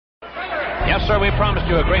Yes, sir, we promised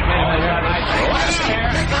you a great main event here tonight.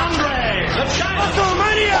 Andre, the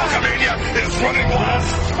WrestleMania! WrestleMania is running wild.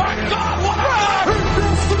 My God, what?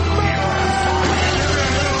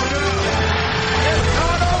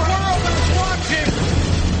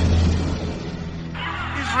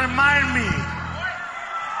 Remind me.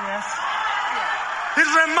 Yes.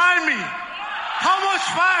 It remind me how much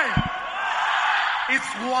fun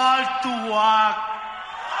it's wall to walk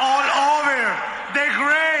all over the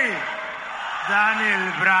great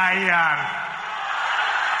Daniel Bryan.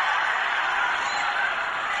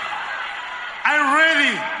 I'm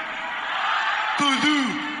ready to do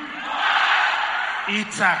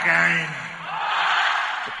it again.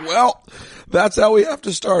 Well, that's how we have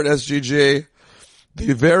to start, SGG.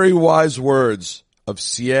 The very wise words of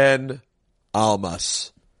Cien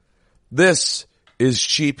Almas. This is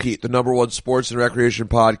Cheap Heat, the number one sports and recreation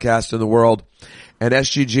podcast in the world. And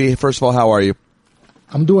SGG, first of all, how are you?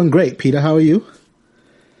 I'm doing great, Peter. How are you?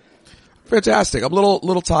 Fantastic. I'm a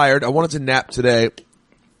little tired. I wanted to nap today.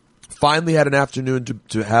 Finally had an afternoon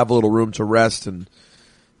to have a little room to rest, and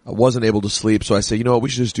I wasn't able to sleep. So I said, you know what, we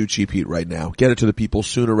should just do Cheap Heat right now. Get it to the people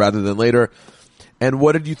sooner rather than later. And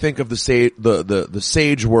what did you think of the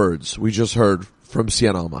sage words we just heard from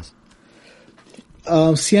Cien Almas?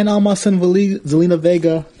 Cien Almas and Zelina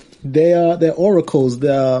Vega, they're oracles.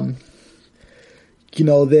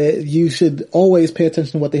 You should always pay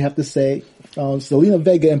attention to what they have to say. Zelina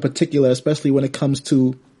Vega in particular, especially when it comes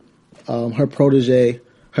to her protege,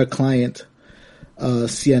 her client,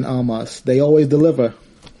 Cien Almas. They always deliver.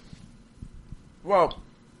 Well,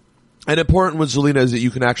 and important with Zelina is that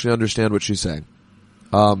you can actually understand what she's saying.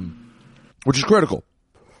 Which is critical.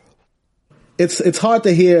 It's hard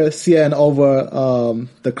to hear Cien over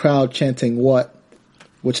the crowd chanting "what,"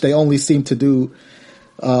 which they only seem to do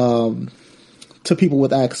to people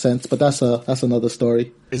with accents. But that's another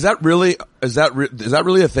story. Is that really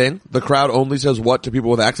a thing? The crowd only says "what" to people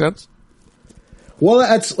with accents? Well,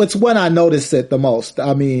 it's when I notice it the most.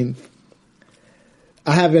 I mean,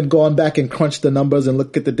 I haven't gone back and crunched the numbers and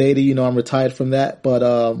looked at the data. I'm retired from that,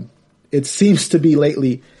 but it seems to be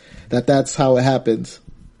lately that that's how it happens.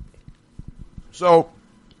 So,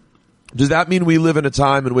 does that mean we live in a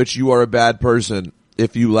time in which you are a bad person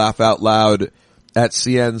if you laugh out loud at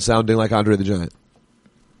Cien sounding like Andre the Giant?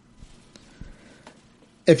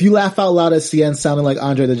 If you laugh out loud at Cien sounding like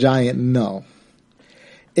Andre the Giant, no.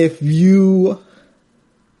 If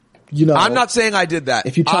I'm not saying I did that.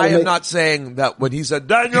 I am not saying that when he said,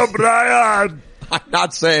 Daniel Bryan, I'm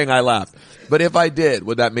not saying I laughed. But if I did,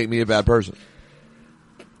 would that make me a bad person?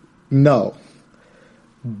 No.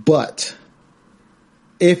 But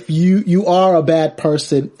if you are a bad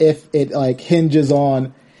person, if it hinges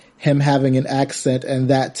on him having an accent and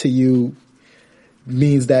that to you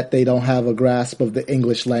means that they don't have a grasp of the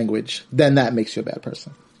English language, then that makes you a bad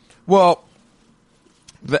person. Well,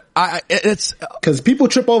 it's because people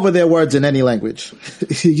trip over their words in any language.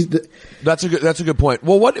 That's a good point.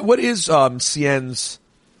 Well, what is Cien's?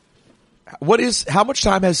 How much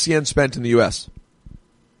time has Cien spent in the U.S.?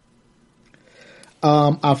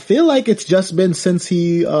 I feel like it's just been since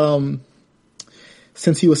he was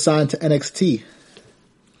signed to NXT.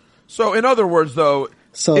 So, in other words, though,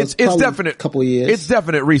 it's definite. Couple of years. It's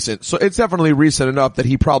definite recent. So it's definitely recent enough that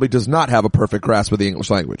he probably does not have a perfect grasp of the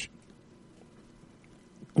English language.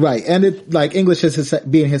 Right, and English is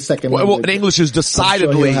being his second language. Well, and English is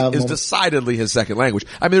decidedly his second language.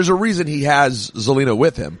 I mean, there's a reason he has Zelina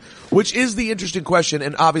with him, which is the interesting question.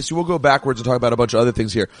 And obviously, we'll go backwards and talk about a bunch of other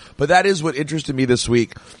things here. But that is what interested me this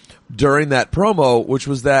week during that promo, which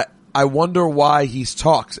was that I wonder why he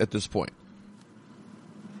talks at this point.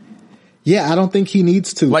 Yeah, I don't think he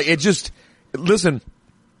needs to. Listen,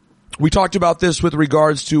 we talked about this with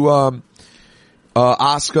regards to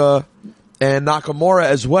Asuka and Nakamura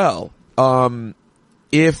as well.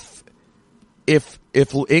 If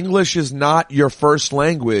English is not your first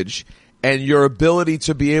language and your ability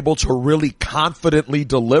to be able to really confidently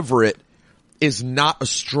deliver it is not a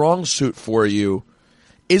strong suit for you,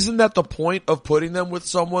 isn't that the point of putting them with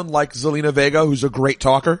someone like Zelina Vega, who's a great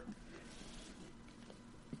talker?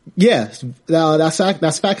 Yes,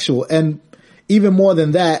 that's factual. And even more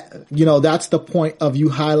than that, that's the point of you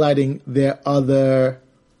highlighting their other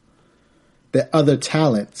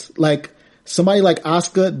talents. Like somebody like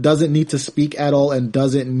Asuka doesn't need to speak at all and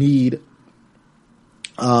doesn't need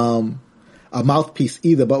a mouthpiece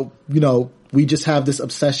either. But we just have this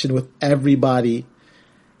obsession with everybody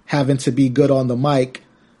having to be good on the mic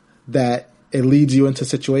that it leads you into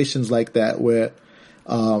situations like that where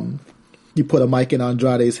you put a mic in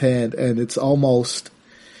Andrade's hand and it's almost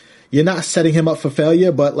you're not setting him up for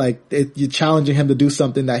failure, but like you're challenging him to do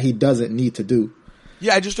something that he doesn't need to do.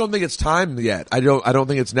 Yeah, I just don't think it's time yet. I don't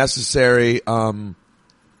think it's necessary.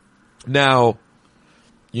 Now,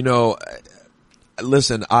 you know,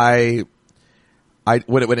 listen, when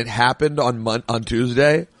it happened on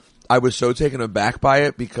Tuesday, I was so taken aback by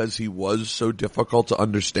it because he was so difficult to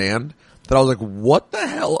understand that I was like, what the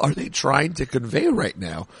hell are they trying to convey right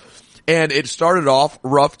now? And it started off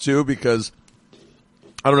rough too because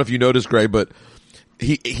I don't know if you noticed, Greg, but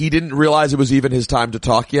he didn't realize it was even his time to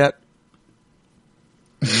talk yet.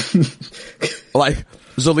 Like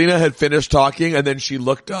Zelina had finished talking and then she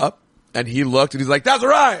looked up and he looked and he's like, that's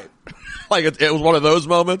right. Like it was one of those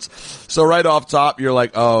moments. So right off top, you're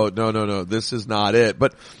like, oh, no, this is not it.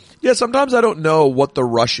 But yeah, sometimes I don't know what the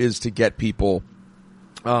rush is to get people,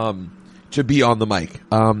 to be on the mic.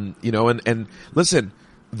 You know, and listen,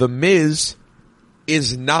 The Miz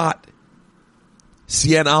is not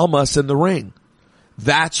Cien Almas in the ring.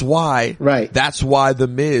 That's why The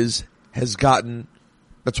Miz has gotten,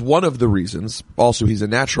 that's one of the reasons, also he's a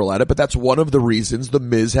natural at it, but that's one of the reasons The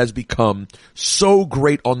Miz has become so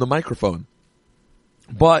great on the microphone.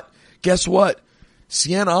 But guess what?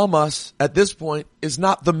 Cien Almas at this point is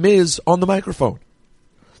not The Miz on the microphone.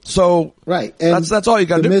 So right, and that's all you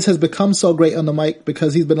got to do. The Miz has become so great on the mic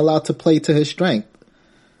because he's been allowed to play to his strength.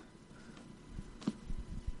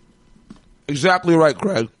 Exactly right,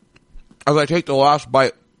 Craig. As I take the last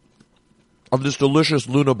bite of this delicious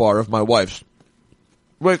Luna bar of my wife's,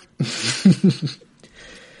 which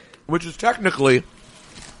is technically,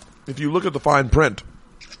 if you look at the fine print,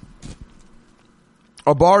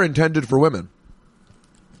 a bar intended for women.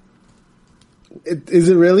 Is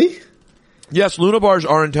it really? Yes, Luna bars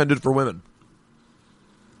are intended for women.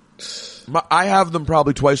 I have them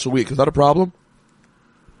probably twice a week. Is that a problem?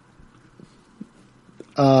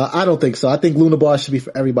 I don't think so. I think Luna bars should be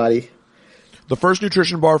for everybody. The first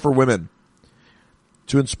nutrition bar for women.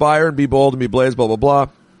 To inspire and be bold and be blazed, blah, blah, blah.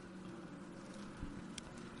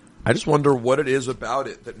 I just wonder what it is about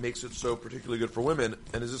it that makes it so particularly good for women,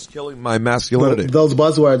 and is this killing my masculinity? Those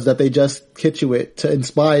buzzwords that they just hit you with, to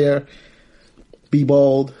inspire, be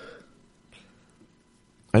bold.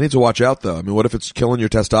 I need to watch out, though. I mean, what if it's killing your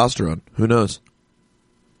testosterone? Who knows?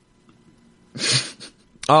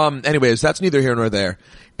 Anyways, that's neither here nor there.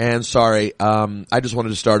 And sorry, I just wanted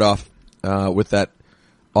to start off with that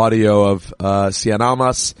audio of Cien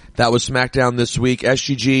Almas. That was SmackDown this week.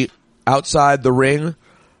 SGG outside the ring.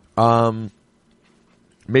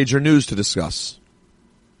 Major news to discuss.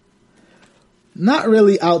 Not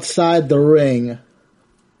really outside the ring,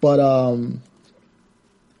 but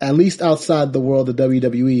at least outside the world of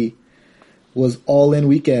WWE was All In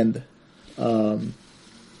weekend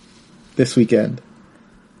this weekend.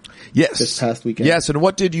 Yes. This past weekend. Yes, and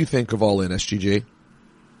what did you think of All In, SGG?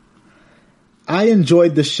 I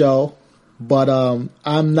enjoyed the show, but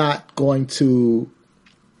I'm not going to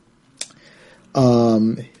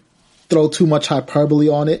throw too much hyperbole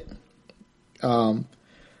on it.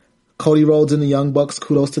 Cody Rhodes and the Young Bucks,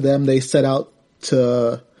 kudos to them. They set out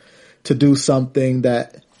to do something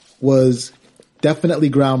that was definitely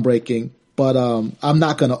groundbreaking, but I'm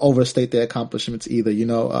not going to overstate their accomplishments either. You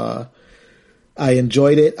know, I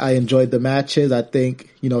enjoyed it. I enjoyed the matches. I think,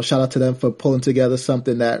 you know, shout out to them for pulling together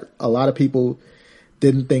something that a lot of people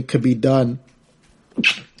didn't think could be done,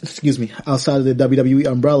 outside of the WWE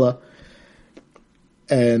umbrella.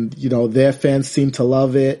 And, you know, their fans seem to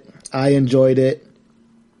love it. I enjoyed it.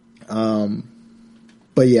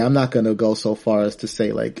 But yeah, I'm not going to go so far as to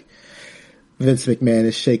say like Vince McMahon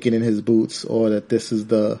is shaking in his boots or that this is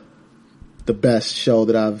the best show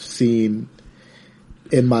that I've seen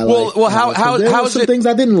in my life. Well, how is some it, things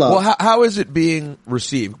I didn't love. Well, how is it being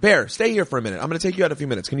received? Bear, stay here for a minute. I'm going to take you out a few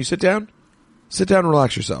minutes. Can you sit down? Sit down and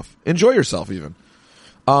relax yourself. Enjoy yourself even.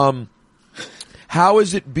 How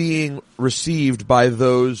is it being received by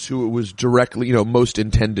those who it was directly, you know, most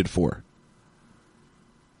intended for?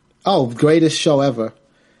 Oh, greatest show ever.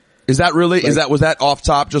 Is that really, was that off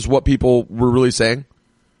top just what people were really saying?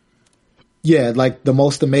 Yeah, like the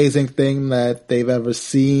most amazing thing that they've ever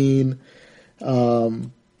seen. But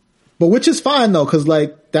which is fine though, cause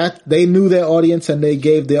like that, they knew their audience and they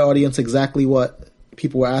gave their audience exactly what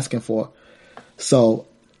people were asking for. So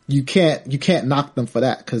you can't knock them for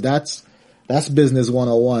that, cause that's business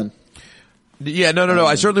 101. Yeah, no.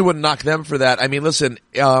 I certainly wouldn't knock them for that. I mean, listen,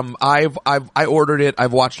 I ordered it.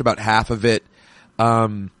 I've watched about half of it.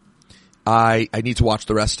 I need to watch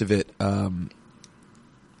the rest of it. I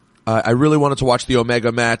really wanted to watch the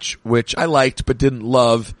Omega match, which I liked but didn't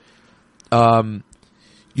love.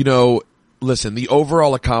 You know, listen, the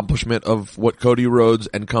overall accomplishment of what Cody Rhodes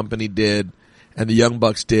and company did and the Young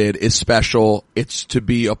Bucks did is special. It's to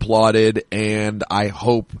be applauded, and I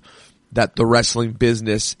hope that the wrestling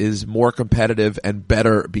business is more competitive and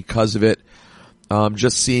better because of it.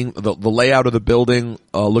 Just seeing the layout of the building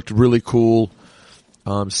looked really cool.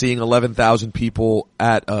 Seeing 11,000 people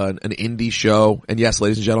at an indie show, and yes,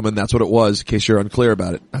 ladies and gentlemen, that's what it was. In case you're unclear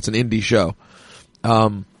about it, that's an indie show.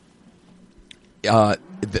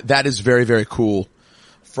 That is very, very cool.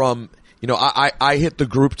 I hit the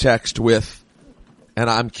group text with, and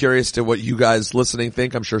I'm curious to what you guys listening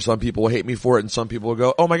think. I'm sure some people will hate me for it, and some people will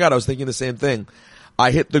go, "Oh my God, I was thinking the same thing."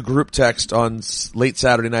 I hit the group text on late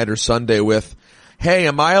Saturday night or Sunday with, "Hey,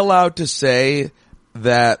 am I allowed to say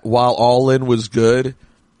that while All In was good,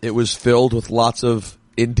 it was filled with lots of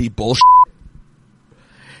indie bullshit?"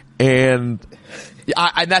 And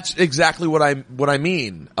that's exactly what I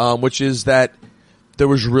mean, which is that there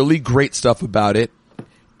was really great stuff about it,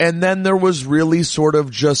 and then there was really sort of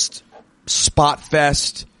just spot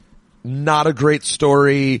fest, not a great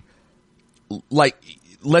story, like,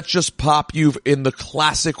 let's just pop you in the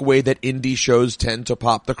classic way that indie shows tend to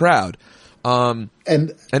pop the crowd. And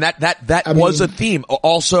that was a theme.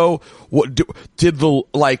 Also,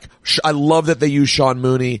 I love that they used Sean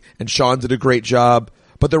Mooney, and Sean did a great job,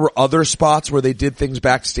 but there were other spots where they did things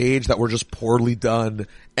backstage that were just poorly done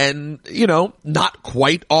and, not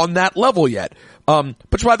quite on that level yet.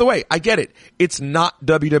 But by the way, I get it. It's not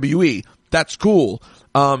WWE. That's cool.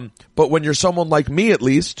 But when you're someone like me, at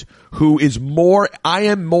least, who is I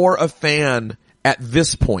am more a fan at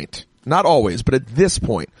this point. Not always, but at this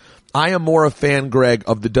point. I am more a fan, Greg,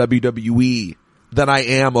 of the WWE than I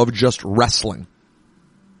am of just wrestling.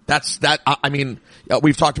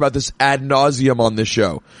 We've talked about this ad nauseum on this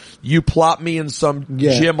show. You plop me in some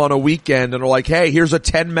gym on a weekend and are like, "Hey, here's a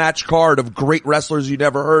 10-match card of great wrestlers you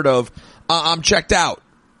never heard of." I'm checked out.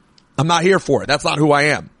 I'm not here for it. That's not who I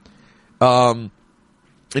am.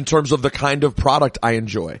 In terms of the kind of product I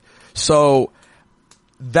enjoy. So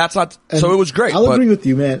it was great. I'll agree with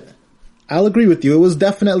you, man. I'll agree with you. It was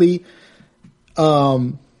definitely,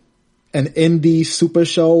 an indie super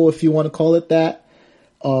show, if you want to call it that.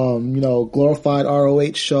 Glorified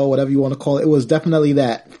ROH show, whatever you want to call it. It was definitely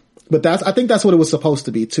that. But I think that's what it was supposed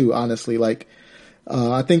to be too, honestly. Like,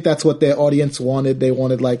 I think that's what their audience wanted. They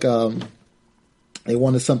wanted they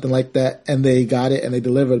wanted something like that, and they got it and they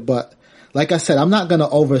delivered. But like I said, I'm not going to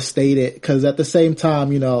overstate it, because at the same time,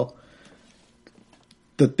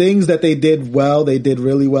 the things that they did well, they did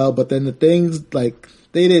really well. But then the things, like,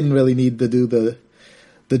 they didn't really need to do the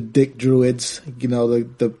dick druids,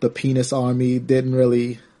 the penis army didn't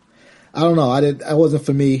really, I don't know. It wasn't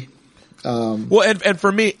for me. And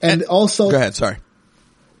for me, and also, go ahead. Sorry.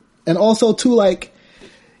 And also too,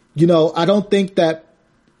 I don't think that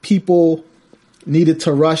people needed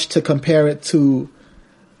to rush to compare it to,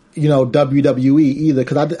 WWE either.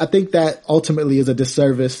 Cause I think that ultimately is a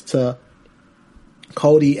disservice to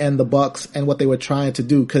Cody and the Bucks and what they were trying to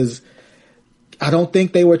do. Cause I don't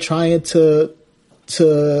think they were trying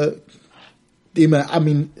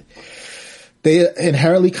they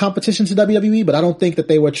inherently competition to WWE, but I don't think that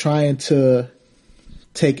they were trying to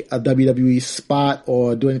take a WWE spot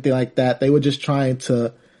or do anything like that. They were just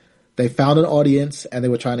they found an audience and they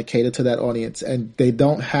were trying to cater to that audience, and they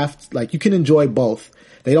don't have to, you can enjoy both.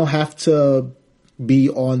 They don't have to be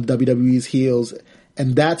on WWE's heels.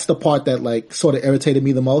 And that's the part that sort of irritated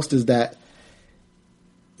me the most, is that,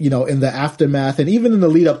 in the aftermath and even in the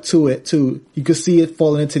lead up to it too, you could see it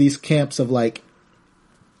falling into these camps of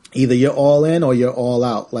either you're all in or you're all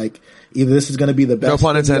out. Either this is going to be the best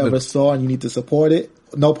thing you ever saw and you need to support it.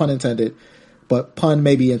 No pun intended, but pun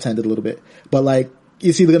maybe intended a little bit. But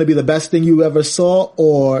it's either going to be the best thing you ever saw,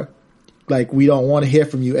 or we don't want to hear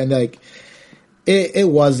from you. And it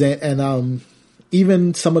wasn't. And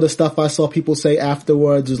even some of the stuff I saw people say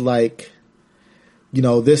afterwards was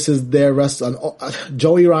this is their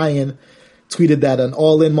Joey Ryan tweeted that an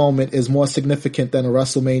all-in moment is more significant than a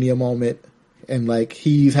WrestleMania moment. And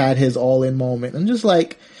he's had his all-in moment. And just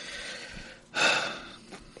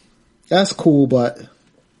that's cool, but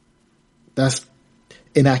that's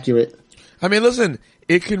inaccurate. I mean, listen,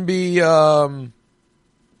 it can be a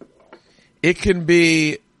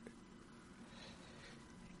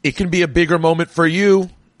bigger moment for you.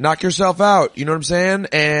 Knock yourself out. You know what I'm saying?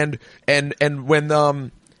 And when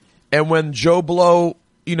Joe Blow,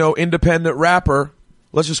 independent rapper,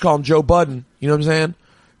 let's just call him Joe Budden, you know what I'm saying,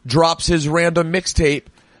 drops his random mixtape,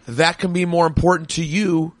 that can be more important to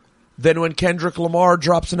you than when Kendrick Lamar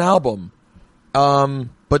drops an album.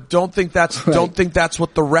 But don't think that's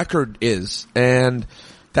what the record is. And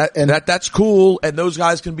That's cool, and those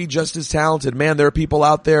guys can be just as talented. Man, there are people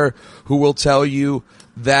out there who will tell you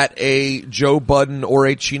that a Joe Budden or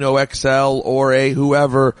a Chino XL or a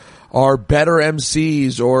whoever are better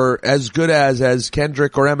MCs or as good as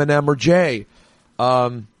Kendrick or Eminem or Jay.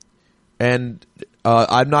 I'm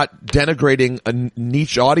not denigrating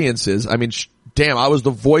niche audiences. I mean, damn, I was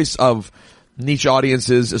the voice of niche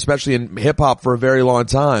audiences, especially in hip hop, for a very long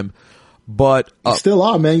time. But you still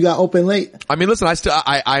are, man. You got open late. I mean, listen,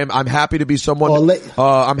 I'm happy to be someone.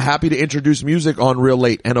 I'm happy to introduce music on Real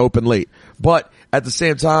Late and Open Late. But at the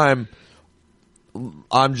same time,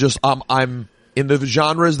 I'm in the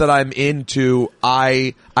genres that I'm into.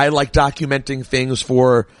 I like documenting things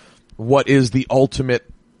for what is the ultimate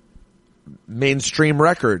mainstream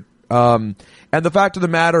record. And the fact of the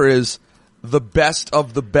matter is, the best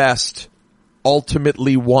of the best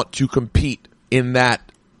ultimately want to compete in that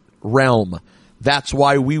realm. That's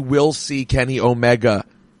why we will see Kenny Omega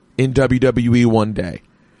in WWE one day.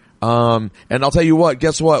 And I'll tell you what,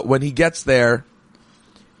 guess what? When he gets there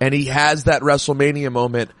and he has that WrestleMania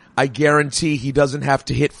moment, I guarantee he doesn't have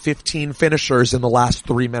to hit 15 finishers in the last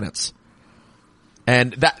 3 minutes.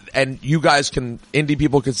 And you guys indie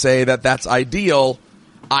people could say that that's ideal.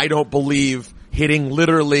 I don't believe hitting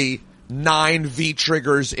literally 9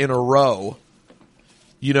 V-triggers in a row.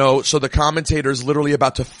 You know, so the commentator's literally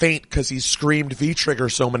about to faint because he screamed V-trigger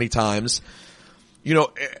so many times. You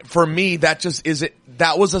know, for me, that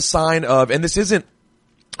was a sign of, and this isn't,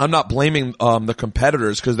 I'm not blaming, the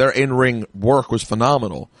competitors because their in-ring work was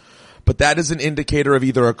phenomenal. But that is an indicator of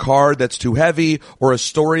either a card that's too heavy or a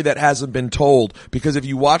story that hasn't been told. Because if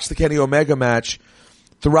you watch the Kenny Omega match,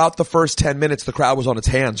 throughout the first 10 minutes, the crowd was on its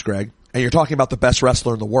hands, Greg. And you're talking about the best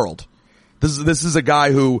wrestler in the world. This is a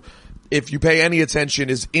guy who, if you pay any attention,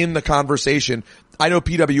 is in the conversation. I know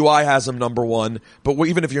PWI has him number 1, but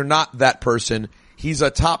even if you're not that person, he's a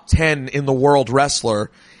top 10 in the world wrestler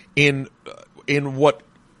in what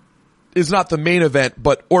is not the main event,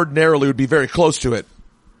 but ordinarily would be very close to it.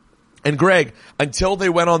 And Greg, until they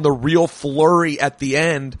went on the real flurry at the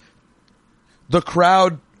end, the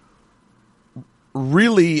crowd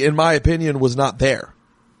really, in my opinion, was not there.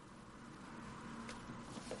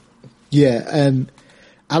 Yeah, and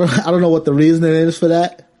I don't know what the reasoning is for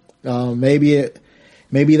that. Maybe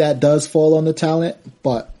that does fall on the talent,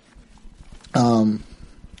 but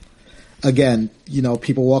again, you know,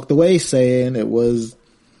 people walked away saying it was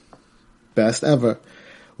best ever,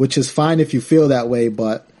 which is fine if you feel that way,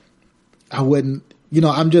 but I wouldn't, you know,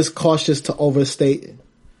 I'm just cautious to overstate.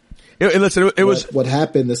 It was what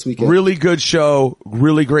happened this weekend. Really good show,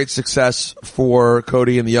 really great success for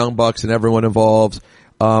Cody and the Young Bucks and everyone involved.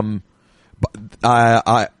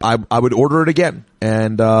 I would order it again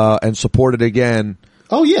and support it again.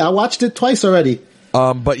 Oh yeah, I watched it twice already.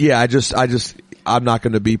 But yeah, I'm not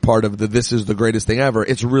going to be part of this is the greatest thing ever.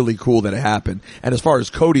 It's really cool that it happened. And as far as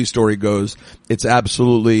Cody's story goes, it's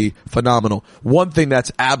absolutely phenomenal. One thing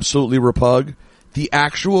that's absolutely repug, the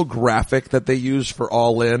actual graphic that they use for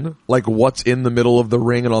All In, like what's in the middle of the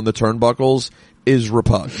ring and on the turnbuckles, is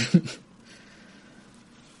repug.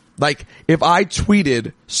 Like, if I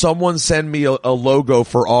tweeted, someone send me a logo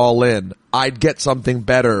for All In, I'd get something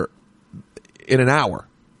better in an hour.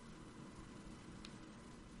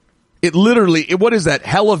 It literally, what is that,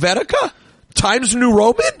 Helvetica? Times New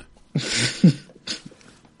Roman?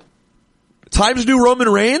 Times New Roman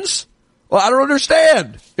Reigns? Well, I don't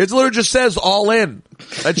understand. It literally just says All In.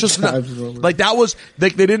 It's just not, like that was, they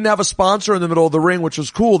didn't have a sponsor in the middle of the ring, which was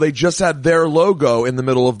cool. They just had their logo in the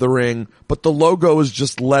middle of the ring, but the logo is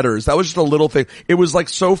just letters. That was just a little thing. It was like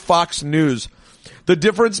so Fox News. The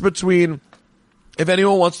difference between, if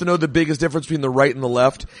anyone wants to know the biggest difference between the right and the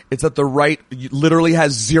left, it's that the right literally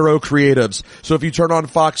has 0 creatives. So if you turn on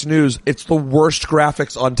Fox News, it's the worst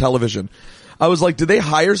graphics on television. I was like, did they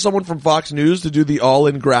hire someone from Fox News to do the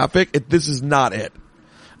all-in graphic? This is not it.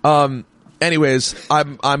 Anyways,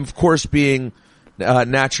 I'm of course being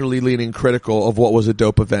naturally leaning critical of what was a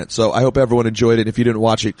dope event. So I hope everyone enjoyed it. If you didn't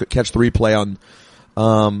watch it, catch the replay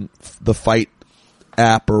on the Fight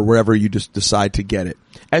app or wherever you just decide to get it.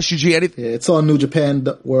 SGG, anything? Yeah, it's on New Japan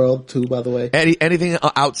World too, by the way. Anything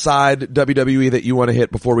outside WWE that you want to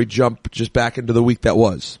hit before we jump just back into the week that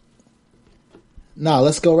was? Nah,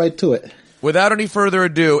 let's go right to it. Without any further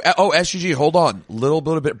ado, SGG, hold on. Little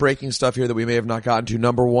bit breaking stuff here that we may have not gotten to.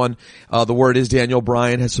 Number one, the word is Daniel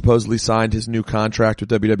Bryan has supposedly signed his new contract with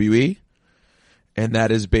WWE. And that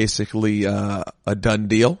is basically, a done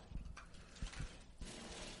deal.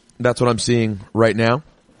 That's what I'm seeing right now.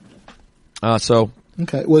 So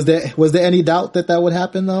Okay. Was there any doubt that would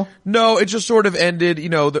happen though? No, it just sort of ended. You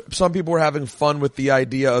know, some people were having fun with the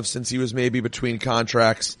idea of, since he was maybe between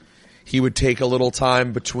contracts, he would take a little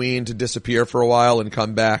time between to disappear for a while and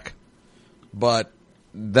come back. But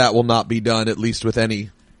that will not be done, at least with any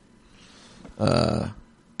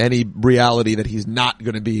reality that he's not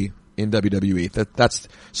going to be in WWE. That's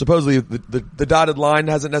supposedly the dotted line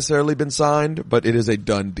hasn't necessarily been signed, but it is a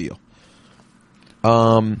done deal.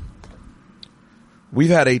 We've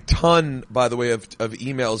had a ton, by the way, of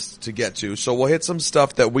emails to get to, so we'll hit some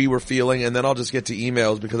stuff that we were feeling, and then I'll just get to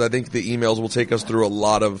emails, because I think the emails will take us through a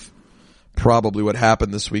lot of probably what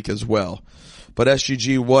happened this week as well. But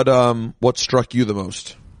SGG, what struck you the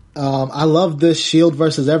most? I love this Shield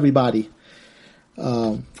versus everybody,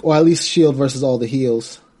 or at least Shield versus all the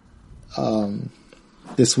heels.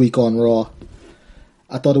 This week on Raw,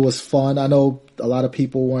 I thought it was fun. I know a lot of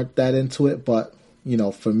people weren't that into it, but you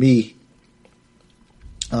know, for me,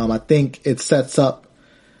 I think it sets up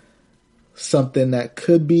something that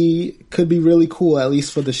could be really cool, at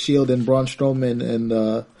least for the Shield and Braun Strowman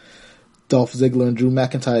and Dolph Ziggler and Drew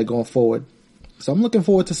McIntyre going forward. So I'm looking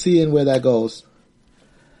forward to seeing where that goes.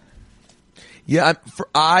 Yeah,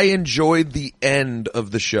 I enjoyed the end of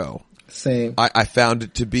the show. Same. I found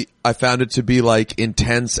it to be like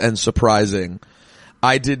intense and surprising.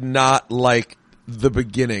 I did not like the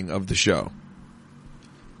beginning of the show.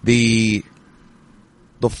 The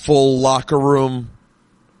full locker room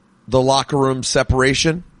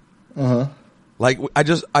separation. Like, I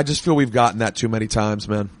just feel we've gotten that too many times,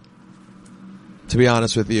 man. To be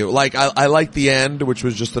honest with you. Like, I like the end, which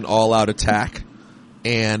was just an all-out attack.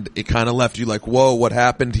 And it kind of left you like, whoa, what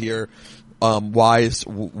happened here? Why is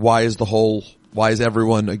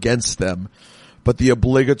everyone against them? But the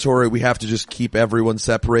obligatory, we have to just keep everyone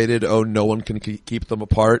separated. Oh, no one can keep them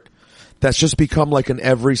apart. That's just become like an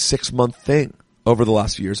every 6-month thing over the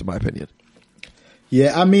last few years, in my opinion.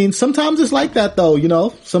 Yeah, I mean, sometimes it's like that though, you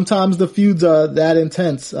know, sometimes the feuds are that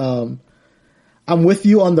intense. I'm with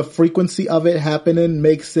you on the frequency of it happening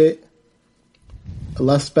makes it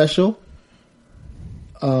less special.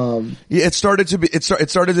 Yeah, it started to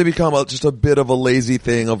become just a bit of a lazy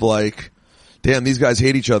thing of like, damn, these guys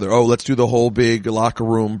hate each other. Oh, let's do the whole big locker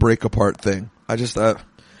room break apart thing.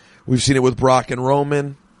 We've seen it with Brock and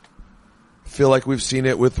Roman. Feel like we've seen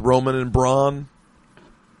it with Roman and Braun.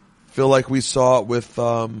 Feel like we saw it with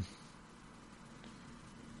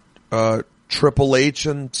Triple H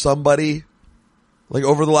and somebody. Like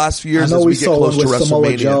over the last few years, I know as we get saw close one to with WrestleMania.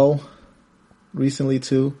 Samoa Joe recently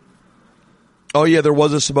too. Oh yeah, there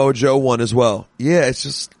was a Samoa Joe one as well. Yeah, it's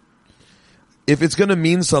just, if it's gonna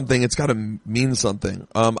mean something, it's gotta mean something.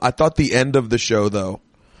 I thought the end of the show though,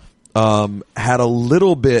 had a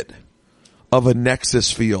little bit of a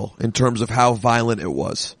Nexus feel in terms of how violent it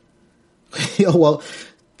was. Yeah, well,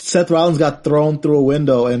 Seth Rollins got thrown through a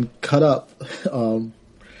window and cut up,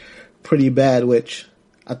 pretty bad, which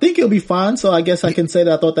I think he'll be fine. So I guess I can say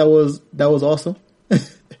that I thought that was awesome.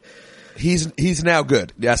 He's now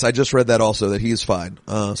good. Yes, I just read that also, that he's fine.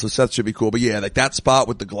 So Seth should be cool. But yeah, like that spot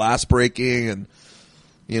with the glass breaking and,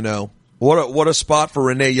 you know, what a spot for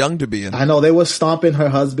Renee Young to be in. I know, they were stomping her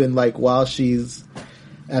husband like while she's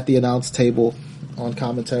at the announce table on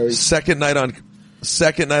commentary. Second night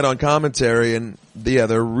on commentary, and yeah,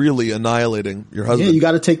 they're really annihilating your husband. Yeah, you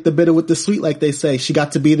gotta take the bitter with the sweet, like they say. She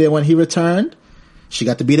got to be there when he returned. She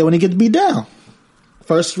got to be there when he get beat down.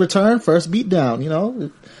 First return, first beat down, you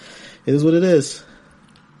know? It is what it is.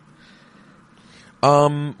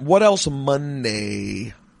 What else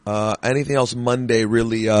Monday? Anything else Monday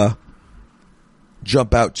really,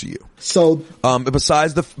 jump out to you? So,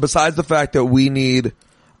 besides the fact that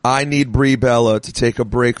I need Brie Bella to take a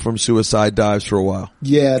break from suicide dives for a while.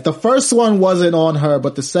 Yeah, the first one wasn't on her,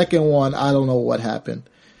 but the second one, I don't know what happened.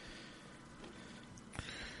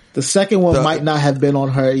 The second one might not have been on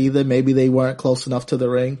her either. Maybe they weren't close enough to the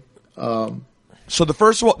ring. So the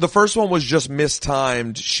first one was just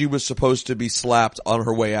mistimed. She was supposed to be slapped on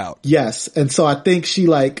her way out. Yes, and so I think she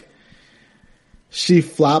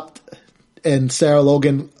flopped, and Sarah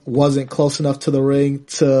Logan wasn't close enough to the ring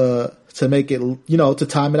to make it, you know, to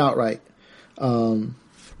time it out right.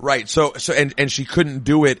 Right. So and she couldn't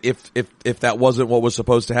do it if that wasn't what was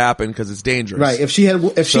supposed to happen, because it's dangerous. Right. If she'd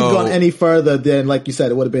gone any further, then like you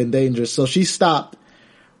said, it would have been dangerous. So she stopped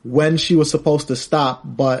when she was supposed to stop,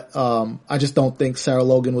 but I just don't think Sarah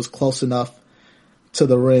Logan was close enough to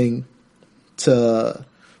the ring to.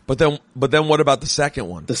 But then what about the second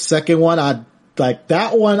one? The second one,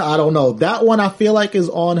 that one, I don't know. That one I feel like is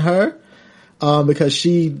on her, because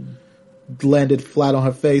she landed flat on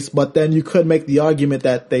her face. But then you could make the argument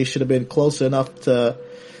that they should have been close enough to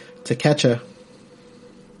catch her.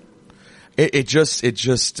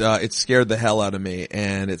 It scared the hell out of me,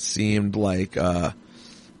 and it seemed like,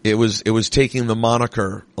 it was taking the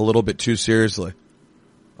moniker a little bit too seriously.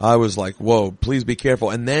 I was like, whoa, please be careful.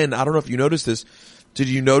 And then, I don't know if you noticed this, did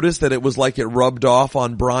you notice that it was like it rubbed off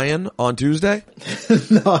on Brian on Tuesday?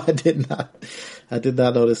 No, I did not. I did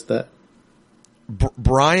not notice that.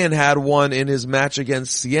 Brian had one in his match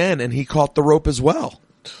against Cien, and he caught the rope as well.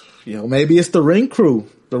 Maybe it's the ring crew.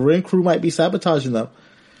 The ring crew might be sabotaging them.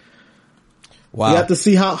 Wow. You have to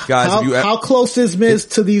see how close is Miz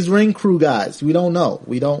to these ring crew guys. We don't know.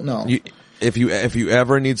 If you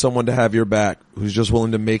ever need someone to have your back who's just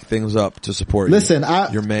willing to make things up to support you,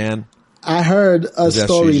 your man. I heard a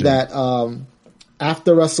story that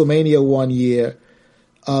after WrestleMania one year,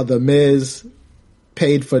 the Miz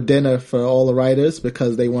paid for dinner for all the writers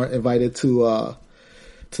because they weren't invited to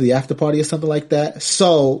the after party or something like that.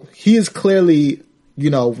 So he is clearly,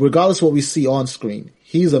 regardless of what we see on screen,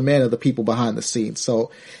 he's a man of the people behind the scenes.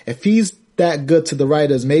 So if he's that good to the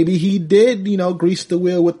writers, maybe he did, grease the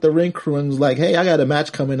wheel with the ring crew and was like, hey, I got a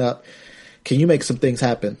match coming up. Can you make some things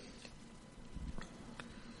happen?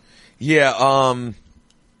 Yeah,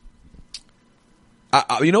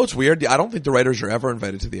 it's weird. I don't think the writers are ever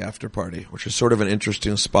invited to the after party, which is sort of an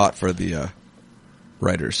interesting spot for the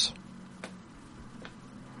writers.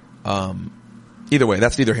 Either way,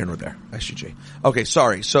 that's neither here nor there. SGG. Okay,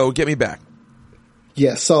 sorry. So get me back.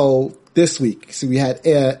 Yeah. So this week, we had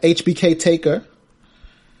HBK Taker.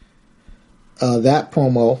 That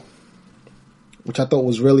promo, which I thought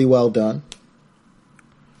was really well done.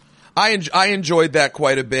 I enjoyed that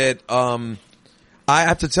quite a bit. I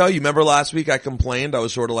have to tell you, remember last week I complained? I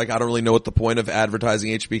was sort of like, I don't really know what the point of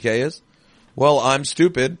advertising HBK is. Well, I'm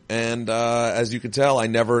stupid, and as you can tell, I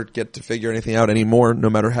never get to figure anything out anymore, no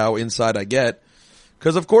matter how inside I get.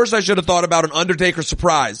 Because of course I should have thought about an Undertaker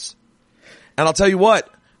surprise. And I'll tell you what,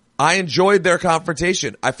 I enjoyed their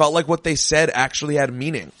confrontation. I felt like what they said actually had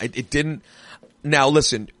meaning. It didn't. Now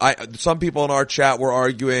listen, some people in our chat were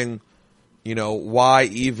arguing, why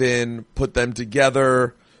even put them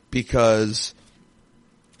together, because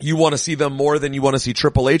you want to see them more than you want to see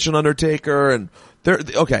Triple H and Undertaker, and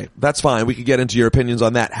okay, that's fine. We could get into your opinions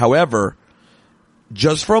on that. However,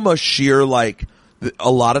 just from a sheer,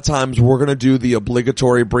 a lot of times we're going to do the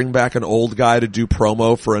obligatory bring back an old guy to do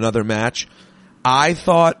promo for another match. I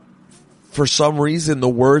thought for some reason the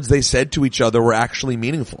words they said to each other were actually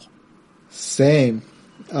meaningful. Same.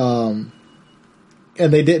 And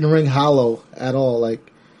they didn't ring hollow at all.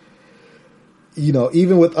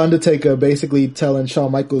 Even with Undertaker basically telling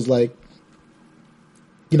Shawn Michaels,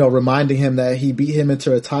 reminding him that he beat him into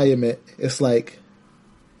retirement. It's like,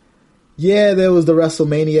 yeah, there was the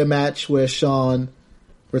WrestleMania match where Shawn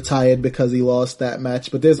retired because he lost that match,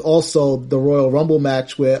 but there's also the Royal Rumble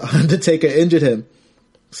match where Undertaker injured him.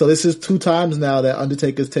 So this is 2 times now that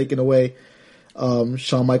Undertaker's taken away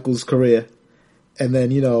Shawn Michaels' career. And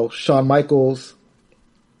then, Shawn Michaels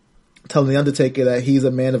telling the Undertaker that he's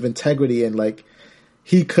a man of integrity and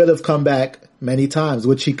he could have come back many times,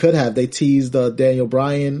 which he could have. They teased Daniel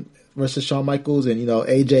Bryan versus Shawn Michaels, and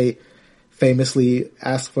AJ famously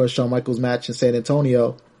asked for a Shawn Michaels match in San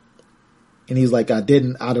Antonio, and he's like, I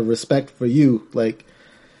didn't, out of respect for you.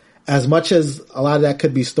 As much as a lot of that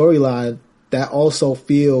could be storyline, that also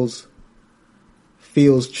feels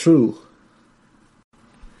true.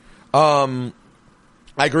 I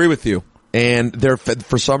agree with you. And there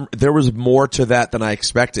was more to that than I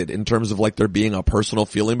expected in terms of there being a personal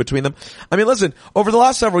feeling between them. I mean, listen, over the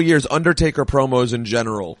last several years, Undertaker promos in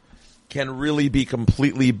general can really be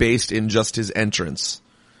completely based in just his entrance.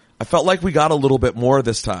 I felt like we got a little bit more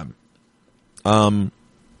this time, from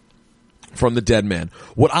the dead man.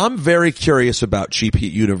 What I'm very curious about, Cheap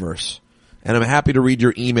Heat Universe, and I'm happy to read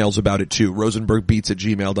your emails about it too,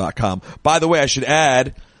 rosenbergbeats@gmail.com. By the way, I should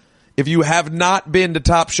add, if you have not been to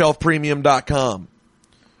TopShelfPremium.com,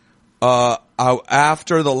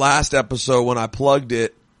 after the last episode when I plugged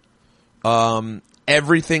it,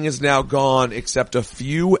 everything is now gone except a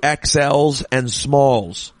few XLs and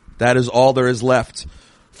smalls. That is all there is left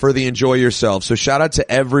for the Enjoy Yourself. So shout out to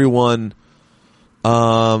everyone.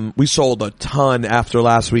 We sold a ton after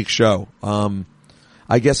last week's show.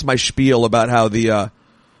 I guess my spiel about how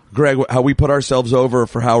Greg, how we put ourselves over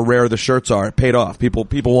for how rare the shirts are, it paid off. People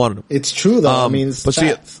wanted them. It's true though. It's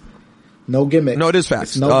facts. No gimmicks. No, it is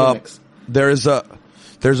facts. No gimmicks. There's a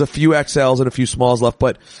few XLs and a few smalls left,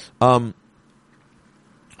 but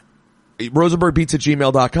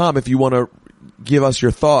rosenbergbeats@gmail.com if you want to give us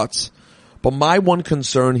your thoughts. But my one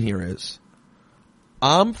concern here is,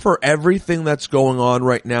 I'm for everything that's going on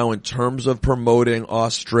right now in terms of promoting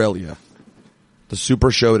Australia, the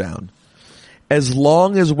Super Showdown. as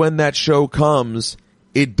long as when that show comes,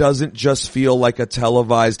 it doesn't just feel like a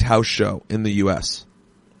televised house show in the US.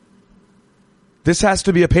 This has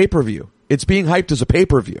to be a pay-per-view. It's being hyped as a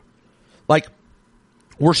pay-per-view. Like,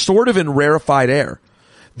 we're sort of in rarefied air.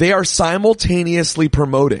 They are simultaneously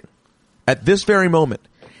promoting, at this very moment,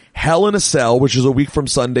 Hell in a Cell, which is a week from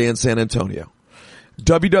Sunday in San Antonio.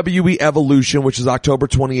 WWE Evolution, which is October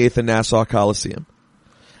 28th in Nassau Coliseum.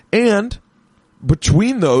 And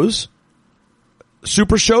between those,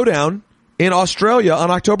 Super Showdown in Australia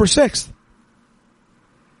on October 6th.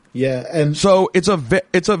 Yeah, and so it's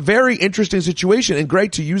a very interesting situation. And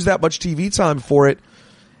Greg, to use that much TV time for it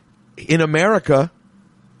in America,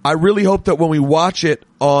 I really hope that when we watch it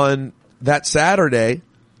on that Saturday,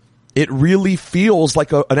 it really feels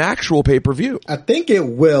like an actual pay-per-view. I think it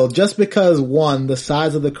will, just because, one, the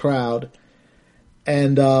size of the crowd,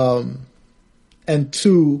 and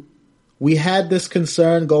two, we had this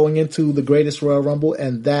concern going into the Greatest Royal Rumble,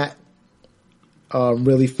 and that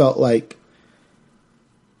really felt like,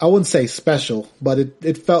 I wouldn't say special, but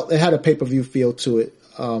it had a pay-per-view feel to it,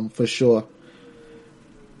 for sure.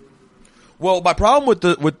 Well, my problem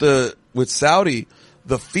with Saudi,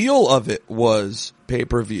 the feel of it was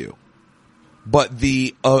pay-per-view, but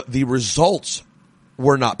the results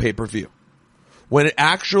were not pay-per-view. When it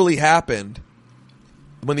actually happened,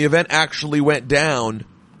 when the event actually went down,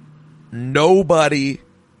 no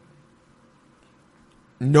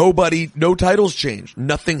titles changed.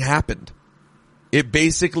 Nothing happened. It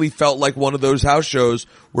basically felt like one of those house shows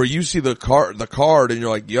where you see the card and you're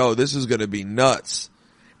like, yo, this is going to be nuts.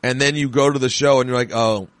 And then you go to the show and you're like,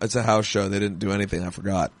 oh, it's a house show. They didn't do anything. I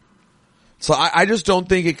forgot. So I just don't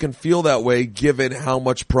think it can feel that way given how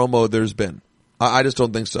much promo there's been. I just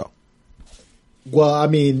don't think so. Well, I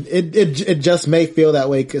mean, it just may feel that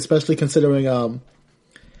way, especially considering,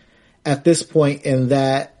 at this point in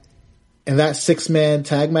that 6-man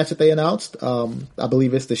tag match that they announced, I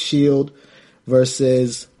believe it's the Shield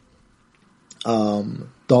versus, Dolph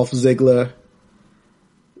Ziggler,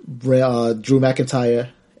 Drew McIntyre,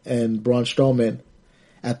 and Braun Strowman.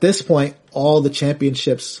 At this point, all the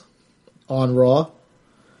championships on Raw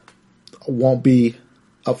won't be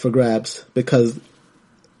up for grabs because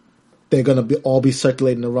they're going to all be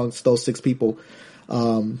circulating amongst those 6 people.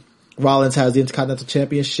 Rollins has the Intercontinental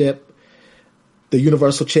Championship. The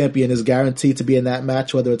Universal Champion is guaranteed to be in that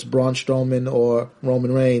match, whether it's Braun Strowman or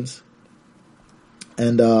Roman Reigns.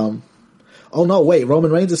 And, oh no, wait,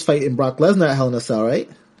 Roman Reigns is fighting Brock Lesnar at Hell in a Cell, right?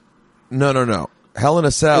 No. Hell in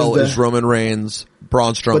a Cell is Roman Reigns,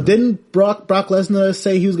 Braun Strowman. But didn't Brock Lesnar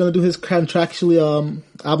say he was going to do his contractually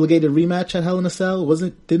obligated rematch at Hell in a Cell?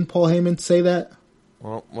 Didn't Paul Heyman say that?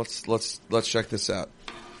 Well, let's check this out.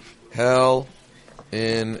 Hell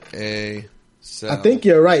in a Cell. I think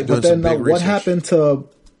you're right, but then what happened to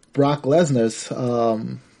Brock Lesnar's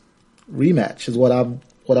rematch is what I'm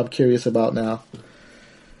curious about now.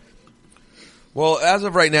 Well, as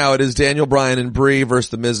of right now, it is Daniel Bryan and Brie versus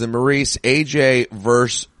The Miz and Maurice, AJ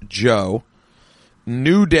versus Joe,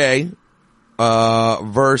 New Day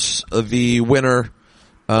versus the winner,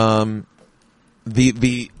 the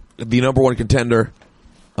number one contender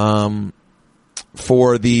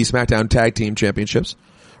for the SmackDown Tag Team Championships.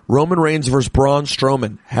 Roman Reigns versus Braun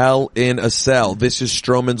Strowman, Hell in a Cell. This is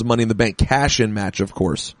Strowman's Money in the Bank cash-in match, of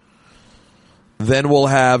course. Then we'll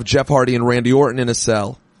have Jeff Hardy and Randy Orton in a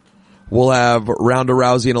cell. We'll have Ronda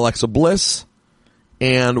Rousey and Alexa Bliss.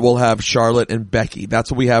 And we'll have Charlotte and Becky.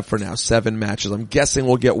 That's what we have for now. 7 matches. I'm guessing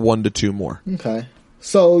we'll get 1 to 2 more. Okay.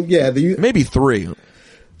 So, yeah. Maybe 3.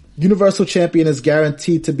 Universal Champion is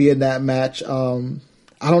guaranteed to be in that match. I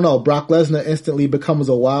don't know. Brock Lesnar instantly becomes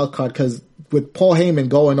a wild card because with Paul Heyman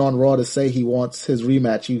going on Raw to say he wants his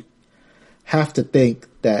rematch, you have to think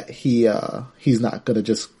that he's not going to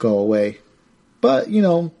just go away. But,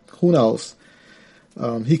 who knows?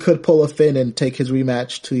 He could pull a Finn and take his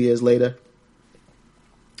rematch 2 years later.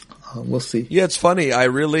 We'll see. Yeah, it's funny. I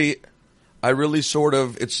really sort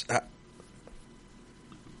of, it's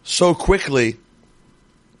so quickly,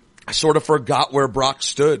 I sort of forgot where Brock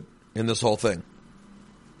stood in this whole thing.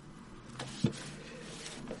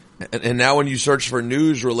 And now when you search for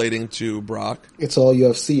news relating to Brock, it's all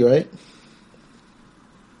UFC, right?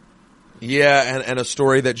 Yeah, and a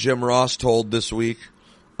story that Jim Ross told this week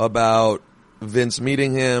about Vince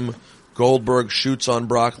meeting him. Goldberg shoots on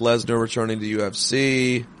Brock Lesnar returning to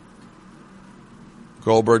UFC.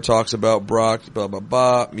 Goldberg talks about Brock, blah, blah,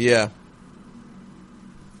 blah. Yeah.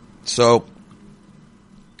 So,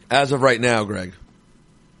 as of right now, Greg,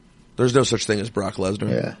 there's no such thing as Brock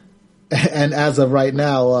Lesnar. Yeah. And as of right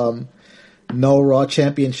now, no Raw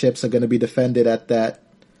championships are going to be defended at that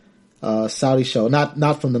Saudi show.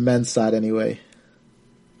 Not from the men's side anyway.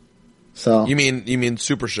 So you mean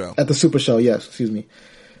Super Show? At the Super Show, yes. Excuse me.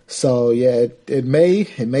 So yeah, it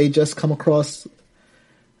may just come across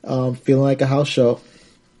feeling like a house show.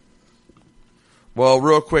 Well,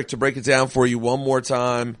 real quick to break it down for you one more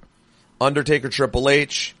time: Undertaker, Triple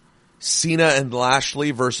H, Cena and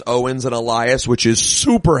Lashley versus Owens and Elias, which is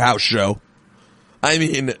super house show. I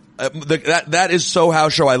mean, that is so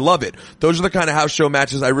house show. I love it. Those are the kind of house show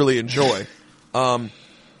matches I really enjoy.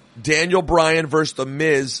 Daniel Bryan versus The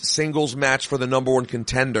Miz, singles match for the number one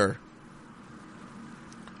contender.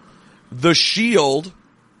 The Shield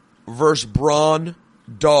versus Braun,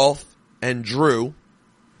 Dolph, and Drew.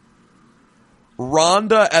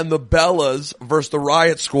 Ronda and the Bellas versus the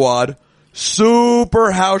Riot Squad.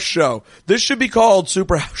 Super house show. This should be called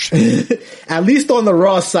Super House Show. At least on the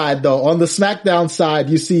Raw side, though. On the SmackDown side,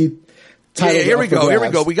 you see titles. Yeah, here we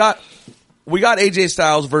go. We got AJ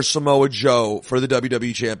Styles versus Samoa Joe for the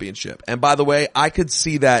WWE Championship. And by the way, I could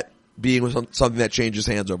see that being something that changes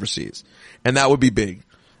hands overseas. And that would be big.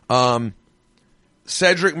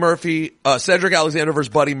 Cedric Alexander versus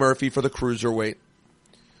Buddy Murphy for the Cruiserweight.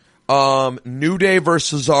 New Day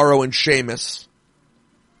versus Cesaro and Sheamus.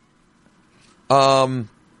 Asuka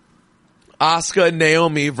and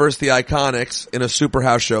Naomi versus the Iconics in a Super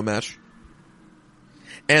House Show match.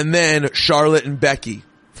 And then Charlotte and Becky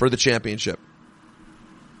for the championship.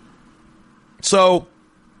 So,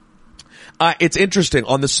 it's interesting.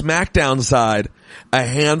 On the SmackDown side, a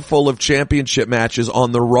handful of championship matches.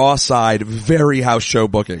 On the Raw side, very house show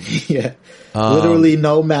booking. Yeah. Literally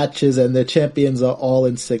no matches, and the champions are all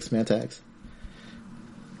in 6-man tags.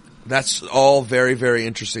 That's all very, very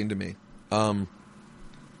interesting to me.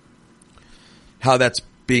 How that's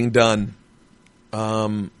being done.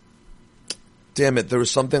 Damn it, there was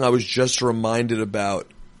something I was just reminded about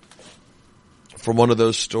from one of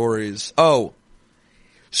those stories. Oh,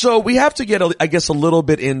 so we have to get, I guess, a little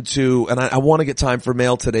bit into, and I want to get time for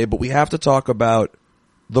mail today, but we have to talk about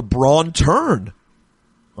the Braun turn.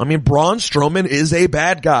 I mean, Braun Strowman is a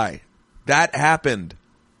bad guy. That happened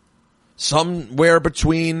somewhere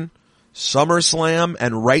between SummerSlam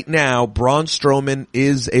and right now. Braun Strowman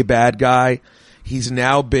is a bad guy. He's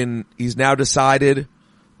now decided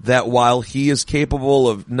that while he is capable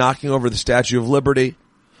of knocking over the Statue of Liberty,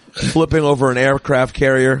 flipping over an aircraft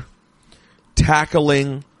carrier,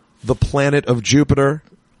 tackling the planet of Jupiter,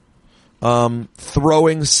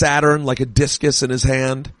 throwing Saturn like a discus in his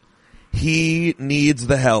hand, he needs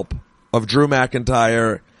the help of Drew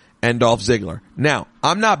McIntyre and Dolph Ziggler. Now,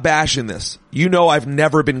 I'm not bashing this. You know I've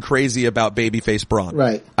never been crazy about babyface Braun.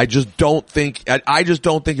 Right. I just don't think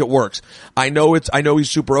it works. I know he's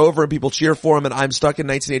super over and people cheer for him, and I'm stuck in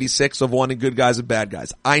 1986 of wanting good guys and bad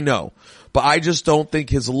guys. I know. But I just don't think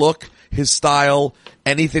his look, his style,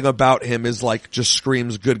 anything about him is like, just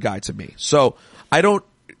screams good guy to me. So, Greg,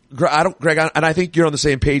 and I think you're on the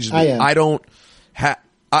same page as me. I am.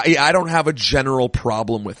 I don't have a general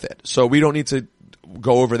problem with it. So we don't need to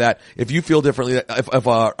go over that. If you feel differently, if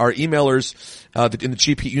our emailers in the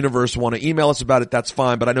Cheap Heat universe want to email us about it, that's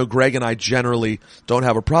fine. But I know Greg and I generally don't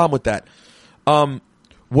have a problem with that.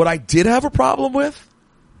 What I did have a problem with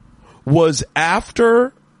was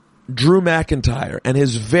after Drew McIntyre and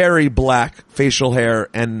his very black facial hair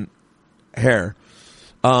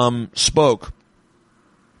spoke,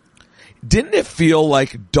 didn't it feel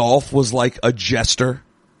like Dolph was like a jester?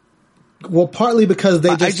 Well, partly because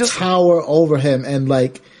they just tower over him, and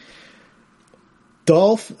like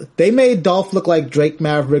they made Dolph look like Drake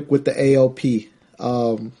Maverick with the AOP.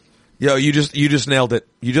 Yo, you just nailed it.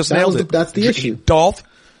 You just nailed it. That's the issue. Dolph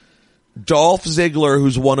Ziggler,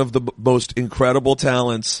 who's one of the most incredible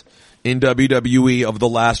talents in WWE of the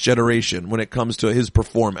last generation when it comes to his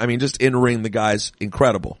performance. I mean, just in ring, the guy's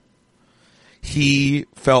incredible. He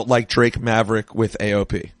felt like Drake Maverick with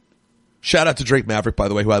AOP. Shout out to Drake Maverick, by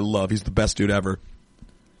the way, who I love. He's the best dude ever.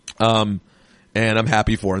 And I'm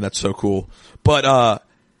happy for him. That's so cool. But,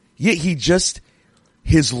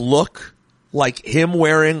 his look, like him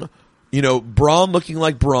wearing, Braun looking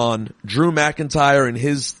like Braun, Drew McIntyre and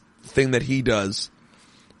his thing that he does.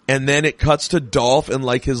 And then it cuts to Dolph and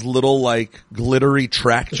like his little like glittery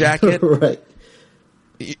track jacket. Right.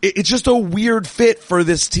 It's just a weird fit for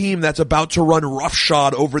this team that's about to run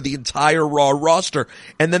roughshod over the entire Raw roster.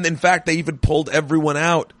 And then, in fact, they even pulled everyone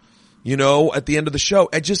out, at the end of the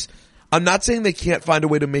show. I'm not saying they can't find a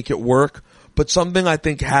way to make it work, but something I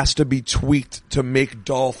think has to be tweaked to make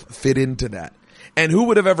Dolph fit into that. And who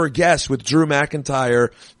would have ever guessed with Drew McIntyre,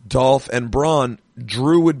 Dolph, and Braun,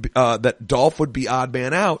 that Dolph would be odd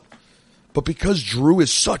man out. But because Drew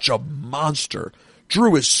is such a monster,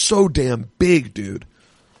 Drew is so damn big, dude.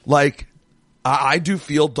 Like, I do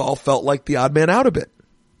feel Dolph felt like the odd man out a bit.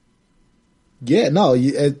 Yeah, no,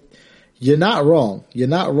 you're not wrong. You're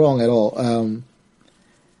not wrong at all.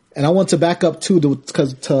 And I want to back up too,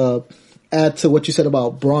 to add to what you said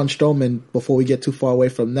about Braun Strowman before we get too far away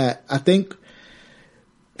from that. I think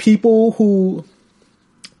so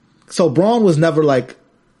Braun was never like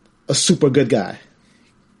a super good guy.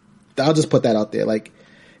 I'll just put that out there. Like,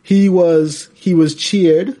 he was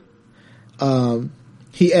cheered.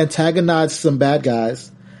 He antagonized some bad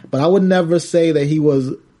guys, but I would never say that he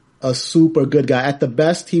was a super good guy. At the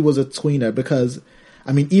best, he was a tweener because,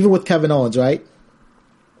 I mean, even with Kevin Owens, right?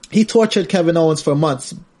 He tortured Kevin Owens for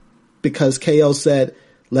months because KO said,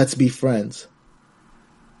 let's be friends.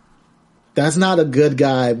 That's not a good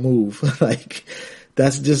guy move. Like,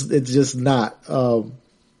 it's just not.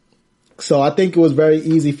 So I think it was very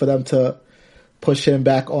easy for them to push him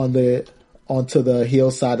back onto the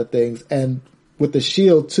heel side of things. And with the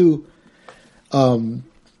Shield too,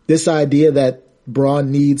 this idea that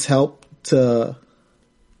Braun needs help to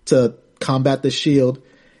combat the Shield,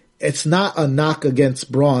 it's not a knock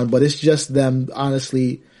against Braun, but it's just them,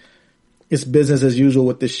 honestly, it's business as usual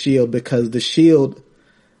with the Shield because the Shield,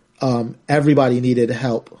 everybody needed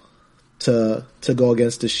help to go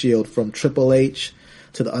against the Shield, from Triple H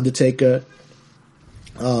to the Undertaker,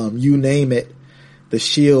 you name it. The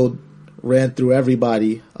Shield ran through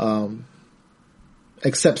everybody,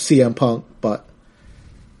 except CM Punk, but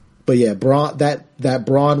yeah, Braun, that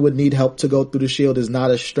Braun would need help to go through the Shield is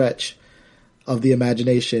not a stretch of the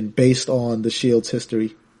imagination based on the Shield's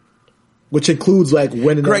history, which includes like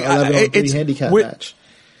winning an 11-on-3 handicap match.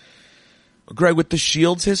 Greg, with the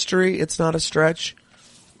Shield's history, it's not a stretch.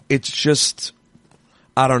 It's just,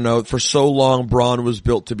 I don't know, for so long Braun was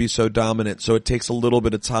built to be so dominant, so it takes a little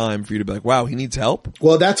bit of time for you to be like, wow, he needs help.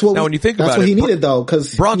 Well, that's what when you think about what it, he needed though,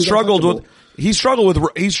 because Braun struggled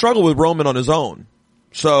with Roman on his own.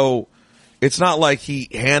 So it's not like he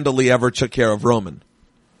handily ever took care of Roman.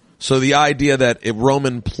 So the idea that if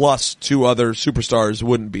Roman plus two other superstars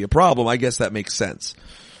wouldn't be a problem, I guess that makes sense.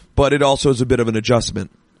 But it also is a bit of an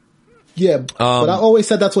adjustment. Yeah, but I always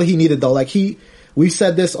said that's what he needed though. Like we've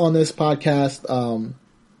said this on this podcast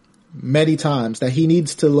many times, that he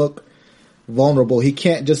needs to look vulnerable. He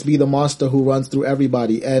can't just be the monster who runs through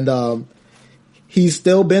everybody. And he's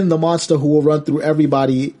still been the monster who will run through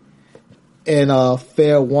everybody in a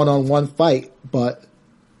fair one-on-one fight, but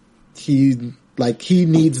he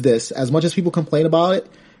needs this. As much as people complain about it,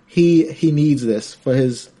 he needs this for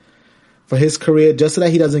his career, just so that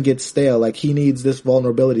he doesn't get stale. Like, he needs this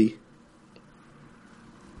vulnerability.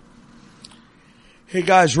 Hey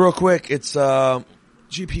guys, real quick, it's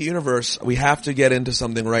GP Universe. We have to get into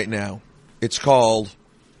something right now. It's called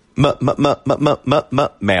mail.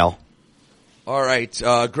 All right,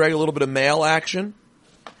 Greg, a little bit of mail action.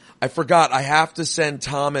 I forgot, I have to send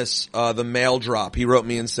Thomas the mail drop. He wrote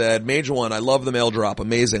me and said, Major One, I love the mail drop.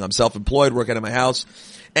 Amazing. I'm self-employed, working at my house,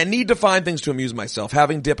 and need to find things to amuse myself.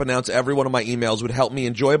 Having Dip announce every one of my emails would help me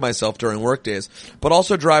enjoy myself during work days, but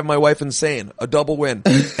also drive my wife insane. A double win.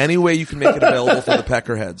 Any way you can make it available for the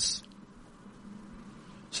Peckerheads.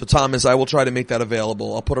 So Thomas, I will try to make that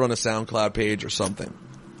available. I'll put it on a SoundCloud page or something.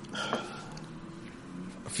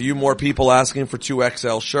 A few more people asking for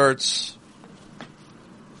 2XL shirts.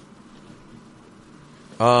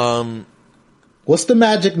 What's the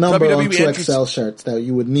magic number on 2XL shirts that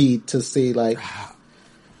you would need to see, like?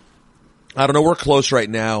 I don't know. We're close right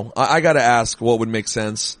now. I gotta ask what would make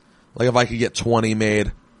sense. Like, if I could get 20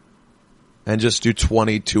 made and just do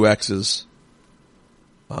 22Xs.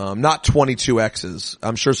 Not 22Xs.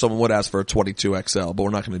 I'm sure someone would ask for a 22XL, but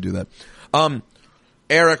we're not gonna do that.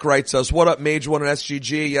 Eric writes us, what up, Mage One and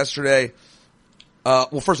SGG? Yesterday,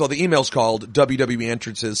 well, first of all, the email's called WWE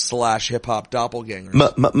Entrances / Hip Hop Doppelgangers.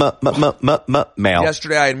 Mail.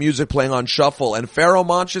 Yesterday I had music playing on shuffle and Pharaoh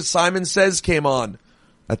Monch's Simon Says came on.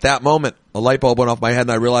 At that moment, a light bulb went off my head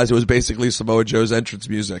and I realized it was basically Samoa Joe's entrance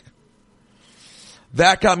music.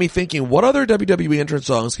 That got me thinking, what other WWE entrance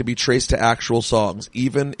songs can be traced to actual songs,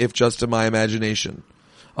 even if just in my imagination?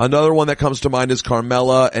 Another one that comes to mind is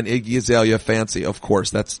Carmella and Iggy Azalea Fancy. Of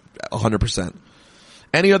course, that's 100%.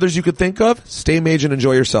 Any others you could think of? Stay mage and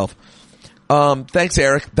enjoy yourself. Thanks,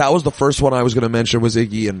 Eric. That was the first one I was going to mention, was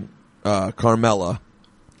Iggy and Carmella.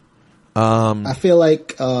 I feel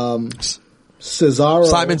like Cesaro.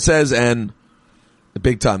 Simon Says and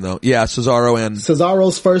big time though. Yeah, Cesaro and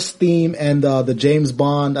Cesaro's first theme and the James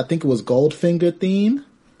Bond, I think it was Goldfinger theme.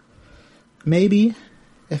 Maybe,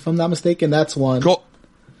 if I'm not mistaken, that's one.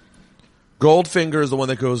 Goldfinger is the one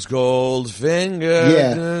that goes Goldfinger.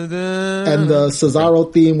 Yeah. Da, da. And the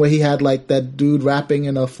Cesaro theme where he had like that dude rapping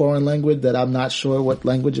in a foreign language that I'm not sure what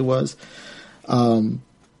language it was.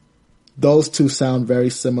 Those two sound very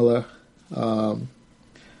similar.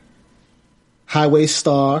 Highway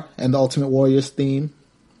Star and the Ultimate Warriors theme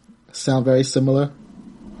sound very similar.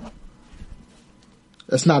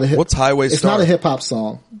 It's not a hip. What's Highway Star? It's not a hip hop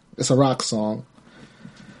song. It's a rock song.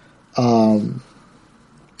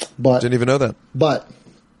 But didn't even know that. But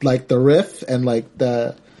like the riff and like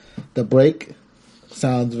the break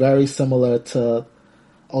sounds very similar to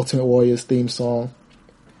Ultimate Warriors theme song.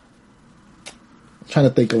 I'm trying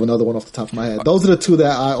to think of another one off the top of my head. Those are the two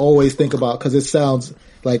that I always think about because it sounds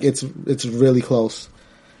like it's really close.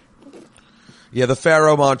 Yeah, the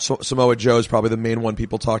Pharaoh Mont Samoa Joe is probably the main one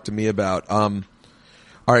people talk to me about. All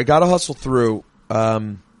right, gotta hustle through.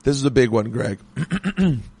 This is a big one, Greg.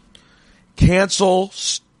 Cancel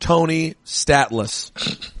Tony Statless.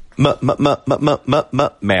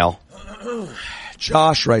 Mail.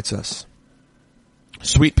 Josh writes us.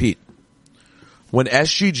 Sweet Pete. When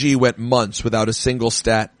SGG went months without a single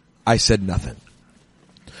stat, I said nothing.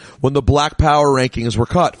 When the Black Power rankings were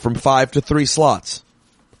cut from 5 to 3 slots,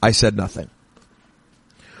 I said nothing.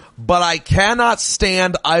 But I cannot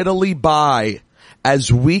stand idly by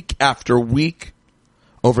as week after week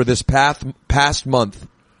over this past month,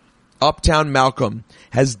 Uptown Malcolm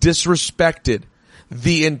has disrespected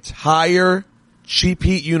the entire Cheap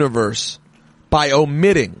Heat universe by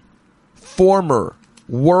omitting former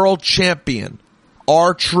world champion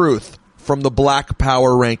R-Truth from the Black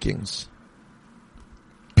Power rankings.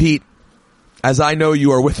 Pete, as I know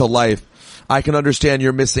you are with a life, I can understand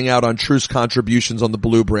you're missing out on Truth's contributions on the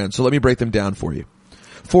Blue brand, so let me break them down for you.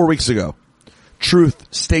 4 weeks ago, Truth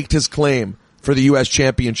staked his claim for the U.S.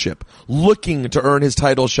 Championship, looking to earn his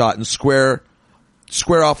title shot and square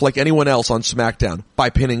off like anyone else on SmackDown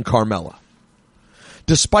by pinning Carmella.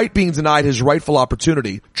 Despite being denied his rightful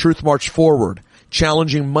opportunity, Truth marched forward,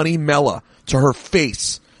 challenging Money Mella to her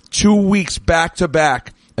face 2 weeks back to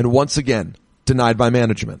back, and once again, denied by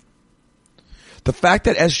management. The fact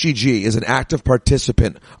that SGG is an active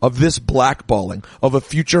participant of this blackballing of a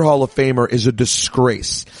future Hall of Famer is a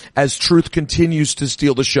disgrace, as Truth continues to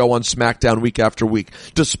steal the show on SmackDown week after week,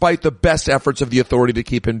 despite the best efforts of the Authority to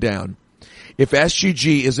keep him down. If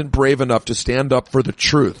SGG isn't brave enough to stand up for the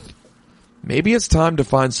truth, maybe it's time to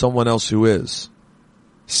find someone else who is.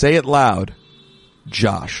 Say it loud,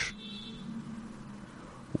 Josh.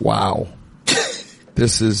 Wow.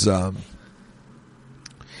 This is,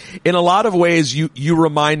 in a lot of ways, you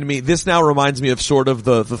remind me, this now reminds me of sort of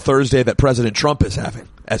the Thursday that President Trump is having,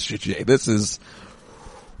 SGJ. This is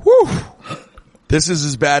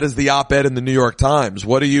as bad as the op-ed in the New York Times.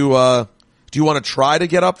 What do you want to try to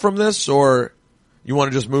get up from this, or you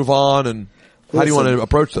want to just move on, and how do you want to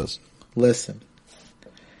approach this? Listen,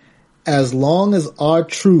 as long as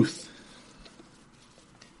R-Truth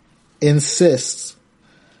insists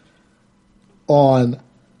on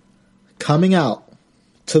coming out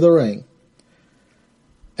to the ring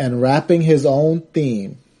and rapping his own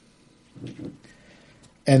theme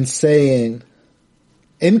and saying,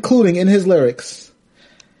 including in his lyrics,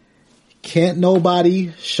 can't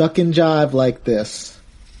nobody shuck and jive like this,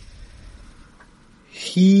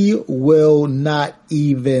 he will not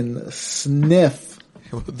even sniff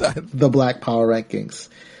the Black Power rankings.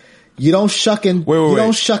 You don't shuck and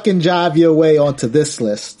don't shuck and jive your way onto this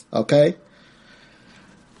list, okay?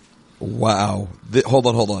 Wow. Hold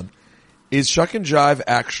on. Is Shuck and Jive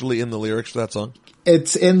actually in the lyrics for that song?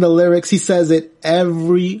 It's in the lyrics. He says it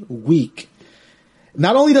every week.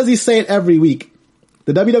 Not only does he say it every week,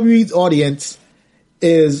 the WWE's audience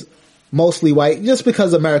is mostly white, just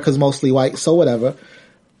because America's mostly white, so whatever.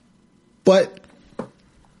 But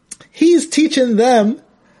he's teaching them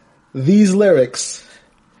these lyrics.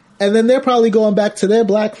 And then they're probably going back to their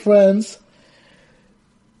black friends.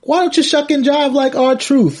 Why don't you shuck and jive like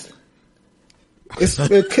R-Truth? I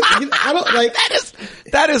don't like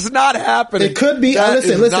that is not happening. It could be.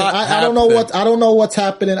 Listen. I don't know what's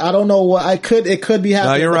happening. I don't know what it could be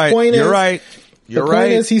happening. No, you're right. You're right. The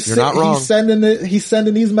point is he's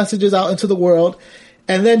sending these messages out into the world,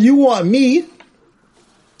 and then you want me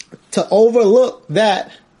to overlook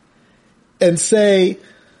that and say,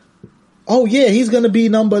 oh yeah, he's going to be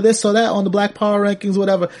number this or that on the Black Power rankings,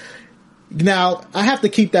 whatever. Now I have to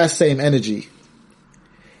keep that same energy.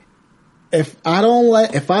 If I don't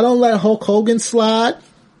let Hulk Hogan slide,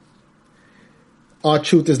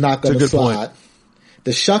 R-Truth is not going to slide. Point.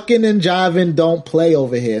 The shucking and jiving don't play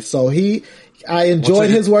over here. So I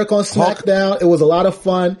enjoyed his work on SmackDown. It was a lot of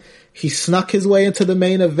fun. He snuck his way into the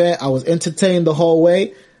main event. I was entertained the whole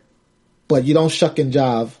way. but you don't shuck and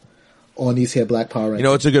jive on these here Black Power rankings. You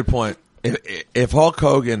know, it's a good point. If Hulk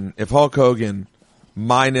Hogan,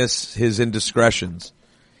 minus his indiscretions,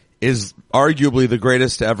 is arguably the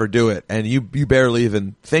greatest to ever do it, and you barely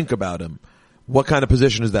even think about him, what kind of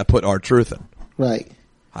position does that put R-Truth in? Right.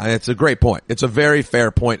 It's a great point. It's a very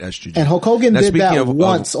fair point, SGG. And Hulk Hogan did that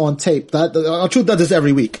once on tape. R-Truth does this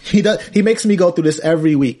every week. He makes me go through this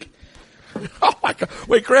every week. Oh my God.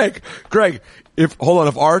 Wait, Greg, if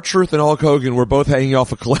R-Truth and Hulk Hogan were both hanging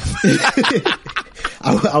off a cliff.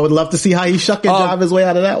 I would love to see how he shuck and jive his way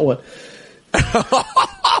out of that one.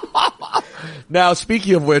 Now,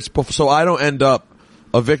 speaking of which, so I don't end up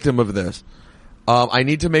a victim of this, I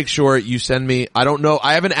need to make sure you send me, I don't know,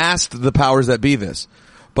 I haven't asked the powers that be this,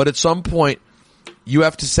 but at some point, you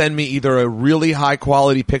have to send me either a really high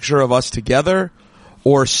quality picture of us together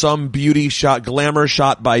or some beauty shot, glamour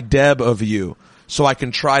shot by Deb of you, so I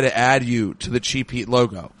can try to add you to the Cheap Heat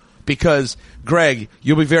logo. Because, Greg,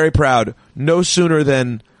 you'll be very proud, no sooner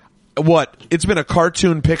than, it's been a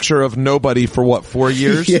cartoon picture of nobody for 4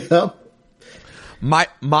 years? Yeah.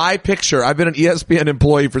 My picture, I've been an ESPN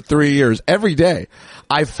employee for 3 years. Every day,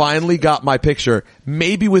 I finally got my picture.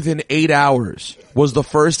 Maybe within 8 hours was the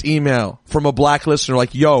first email from a black listener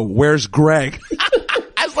like, yo, where's Greg?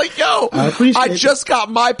 I was like, yo, I just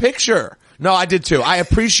got my picture. No, I did too. I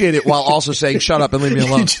appreciate it while also saying, shut up and leave me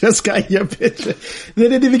alone. You just got your picture. They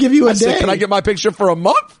didn't even give you a day. Said, can I get my picture for a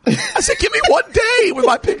month? I said, give me 1 day with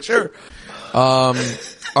my picture. All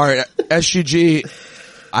right, SGG.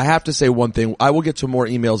 I have to say one thing. I will get to more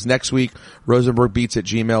emails next week.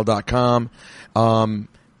 RosenbergBeats@gmail.com.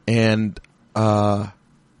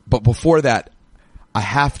 But before that, I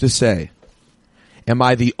have to say, am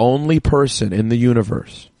I the only person in the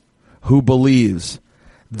universe who believes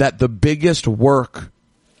that the biggest work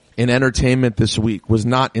in entertainment this week was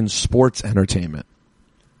not in sports entertainment?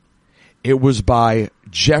 It was by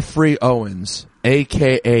Jeffrey Owens,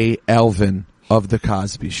 aka Elvin of The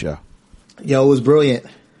Cosby Show. Yo, it was brilliant.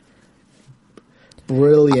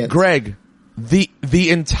 Brilliant. Greg, the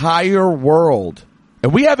entire world,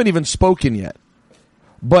 and we haven't even spoken yet,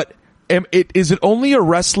 but is it only a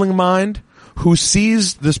wrestling mind who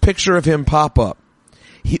sees this picture of him pop up,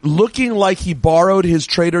 looking like he borrowed his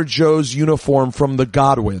Trader Joe's uniform from the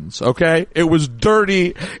Godwins, okay? It was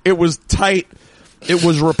dirty, it was tight, it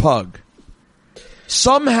was repug.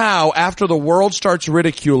 Somehow, after the world starts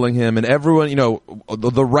ridiculing him and everyone,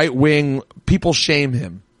 the right wing, people shame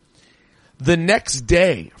him. The next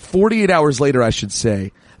day, 48 hours later, I should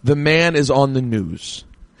say, the man is on the news.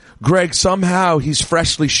 Greg, somehow he's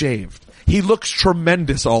freshly shaved. He looks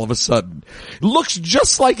tremendous all of a sudden. Looks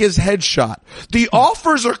just like his headshot. The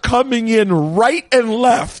offers are coming in right and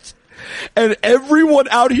left. And everyone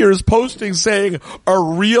out here is posting saying, a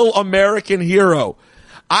real American hero.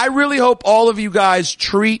 I really hope all of you guys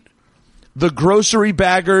treat the grocery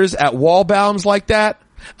baggers at Wallbaum's like that.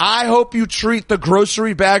 I hope you treat the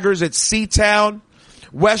grocery baggers at Seatown,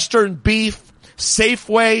 Western Beef,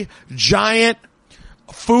 Safeway, Giant,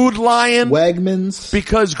 Food Lion. Wegmans.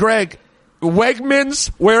 Because, Greg, Wegmans,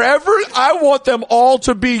 wherever, I want them all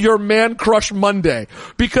to be your Man Crush Monday.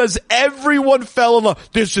 Because everyone fell in love.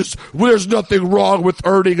 There's nothing wrong with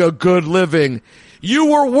earning a good living.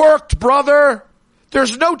 You were worked, brother.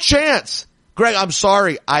 There's no chance. Greg, I'm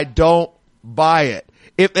sorry. I don't buy it.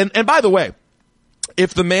 And by the way,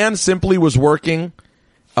 if the man simply was working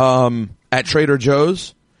at Trader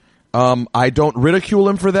Joe's, I don't ridicule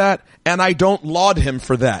him for that, and I don't laud him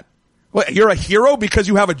for that. What, you're a hero because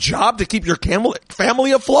you have a job to keep your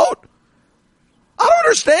family afloat? I don't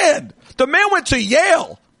understand. The man went to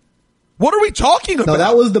Yale. What are we talking about? No,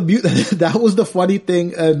 that was that was the funny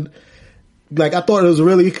thing, and like I thought it was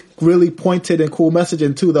really, really pointed and cool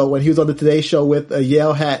messaging too. Though when he was on the Today Show with a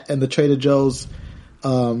Yale hat and the Trader Joe's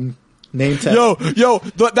name tag.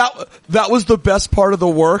 That was the best part of the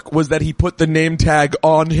work, was that he put the name tag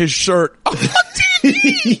on his shirt.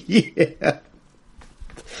 Yeah.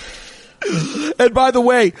 And by the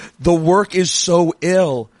way, the work is so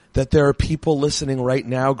ill that there are people listening right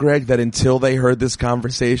now, Greg, that until they heard this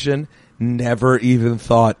conversation, never even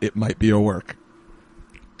thought it might be a work.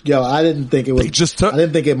 Yo, I didn't think it was. I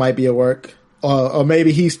didn't think it might be a work, or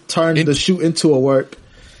maybe he's turned the shoot into a work.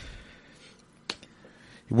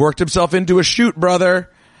 He worked himself into a shoot,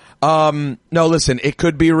 brother. No, listen, it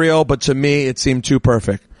could be real, but to me, it seemed too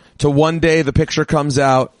perfect. To one day, the picture comes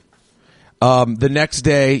out. The next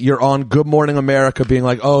day, you're on Good Morning America being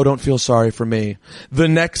like, oh, don't feel sorry for me. The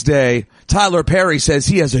next day, Tyler Perry says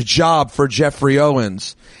he has a job for Jeffrey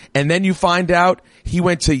Owens. And then you find out he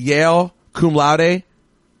went to Yale, cum laude.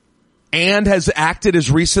 and has acted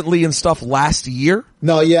as recently in stuff last year.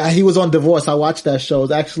 No, yeah, he was on Divorce. I watched that show.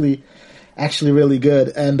 It's actually really good.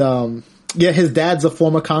 And yeah, his dad's a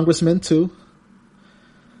former congressman too.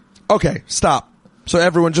 Okay, stop. So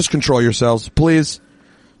everyone, just control yourselves, please.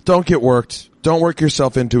 Don't get worked. Don't work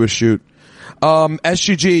yourself into a shoot.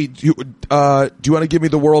 SGG, do you want to give me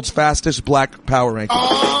the world's fastest black power ranking?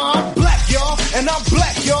 I'm black, y'all, and I'm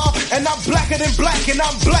black, y'all, and I'm blacker than black, and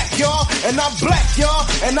I'm black, y'all, and I'm black, y'all,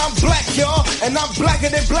 and I'm black, y'all, and I'm blacker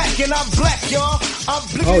than black, and I'm black, y'all.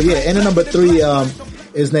 Oh yeah, and at number 3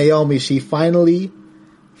 is Naomi. She finally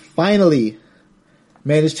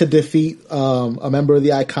managed to defeat a member of the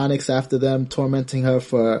Iconics after them tormenting her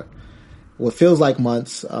for what feels like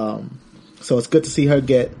months. So it's good to see her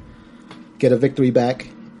get a victory back.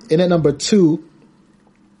 In at number 2,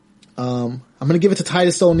 I'm going to give it to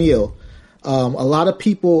Titus O'Neil. A lot of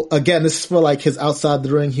people, again, this is for like his outside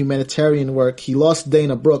the ring humanitarian work. He lost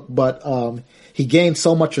Dana Brooke, but he gained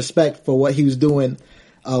so much respect for what he was doing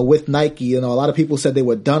with Nike. You know, a lot of people said they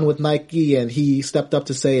were done with Nike, and he stepped up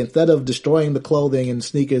to say, instead of destroying the clothing and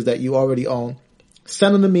sneakers that you already own,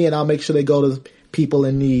 send them to me and I'll make sure they go to people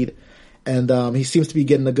in need. And he seems to be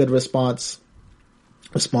getting a good response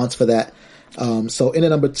for that. So in at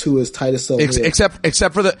number 2 is Titus O'Neil.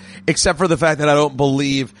 Except for the fact that I don't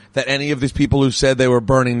believe that any of these people who said they were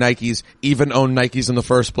burning Nikes even own Nikes in the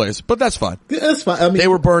first place. But that's fine. That's fine. I mean, they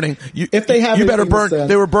were burning. If they have, you better burn.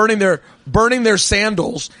 They were burning their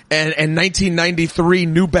sandals and 1993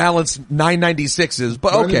 New Balance 996s.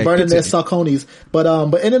 But burning their Sauconys. But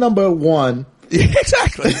in at number 1,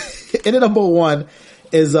 exactly. In at number 1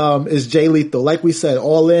 is Jay Lethal. Like we said,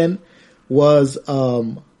 All In was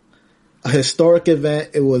a historic event.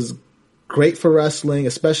 It was great for wrestling,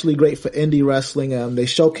 especially great for indie wrestling. They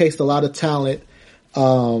showcased a lot of talent.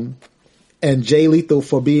 And Jay Lethal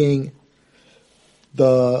for being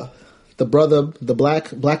the brother, the black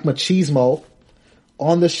machismo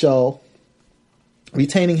on the show,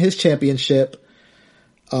 retaining his championship,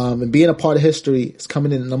 and being a part of history is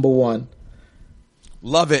coming in at number 1.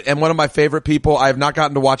 Love it. And one of my favorite people, I have not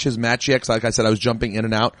gotten to watch his match yet, 'cause like I said, I was jumping in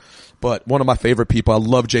and out, but one of my favorite people. I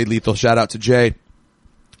love Jay Lethal. Shout out to Jay.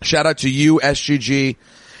 Shout out to you, SGG.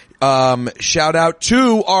 Shout out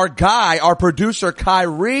to our guy, our producer,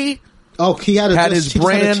 Kyrie. Oh, he had his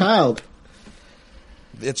brand. Had a child.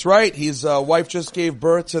 It's right. His wife just gave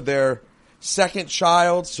birth to their second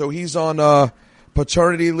child, so he's on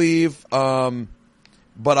paternity leave. But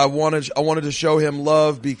I wanted to show him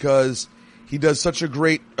love because he does such a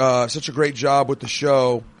great job with the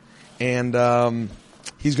show, and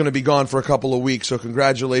he's going to be gone for a couple of weeks. So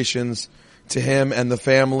congratulations to him and the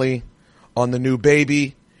family on the new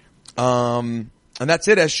baby. And that's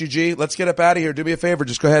it, SGG. Let's get up out of here. Do me a favor.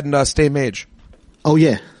 Just go ahead and stay mage. Oh,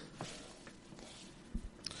 yeah.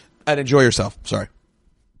 And enjoy yourself. Sorry.